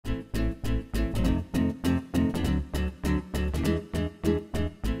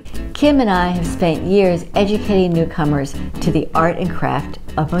Kim and I have spent years educating newcomers to the art and craft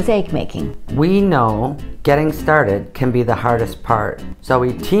of mosaic making. We know getting started can be the hardest part, so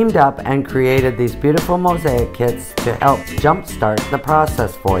we teamed up and created these beautiful mosaic kits to help jumpstart the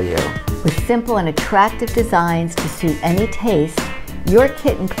process for you. With simple and attractive designs to suit any taste, your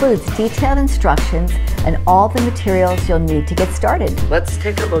kit includes detailed instructions and all the materials you'll need to get started. Let's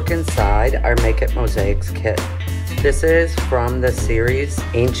take a look inside our Make It Mosaics kit. This is from the series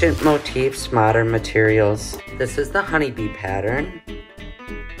Ancient Motifs, Modern Materials. This is the honeybee pattern.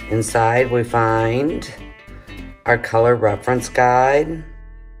 Inside we find our color reference guide,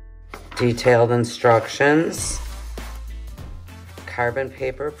 detailed instructions, carbon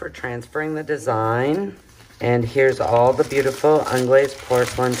paper for transferring the design, and here's all the beautiful unglazed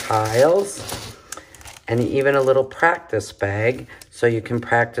porcelain tiles, and even a little practice bag so you can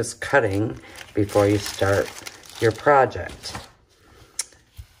practice cutting before you start your project.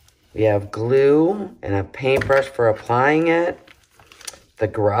 We have glue and a paintbrush for applying it, the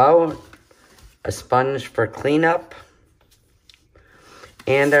grout, a sponge for cleanup,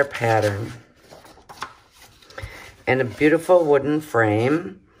 and our pattern. And a beautiful wooden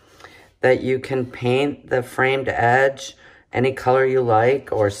frame that you can paint the framed edge any color you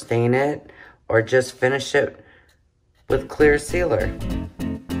like, or stain it, or just finish it with clear sealer.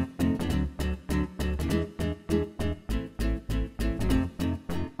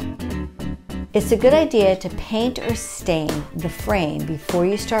 It's a good idea to paint or stain the frame before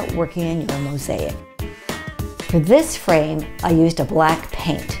you start working on your mosaic. For this frame, I used a black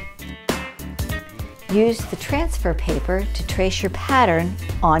paint. Use the transfer paper to trace your pattern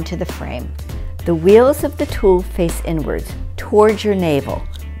onto the frame. The wheels of the tool face inwards towards your navel,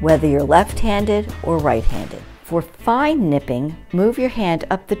 whether you're left-handed or right-handed. For fine nipping, move your hand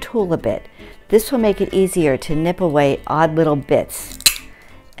up the tool a bit. This will make it easier to nip away odd little bits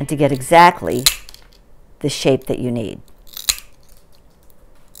and to get exactly the shape that you need.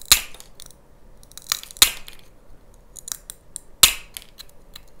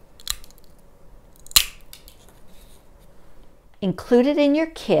 Included in your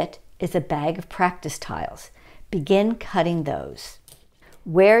kit is a bag of practice tiles. Begin cutting those.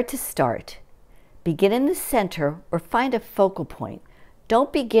 Where to start? Begin in the center or find a focal point.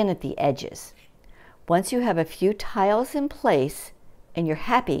 Don't begin at the edges. Once you have a few tiles in place and you're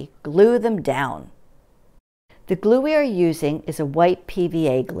happy, glue them down. The glue we are using is a white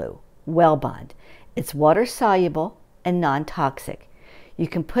PVA glue, Wellbond. It's water soluble and non-toxic. You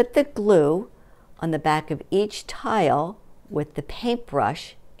can put the glue on the back of each tile with the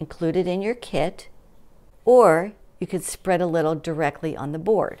paintbrush included in your kit, or you could spread a little directly on the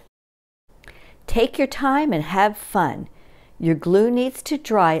board. Take your time and have fun. Your glue needs to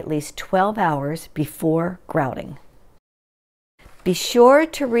dry at least 12 hours before grouting. Be sure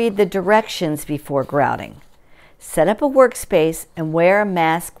to read the directions before grouting. Set up a workspace and wear a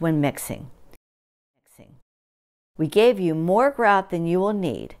mask when mixing. We gave you more grout than you will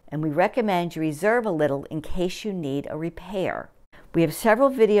need, and we recommend you reserve a little in case you need a repair. We have several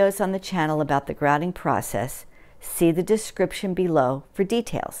videos on the channel about the grouting process. See the description below for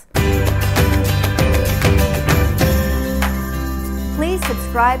details. Please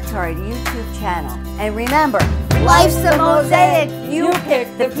subscribe to our YouTube channel. And remember, life's a mosaic. You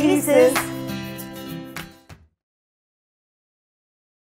pick the pieces.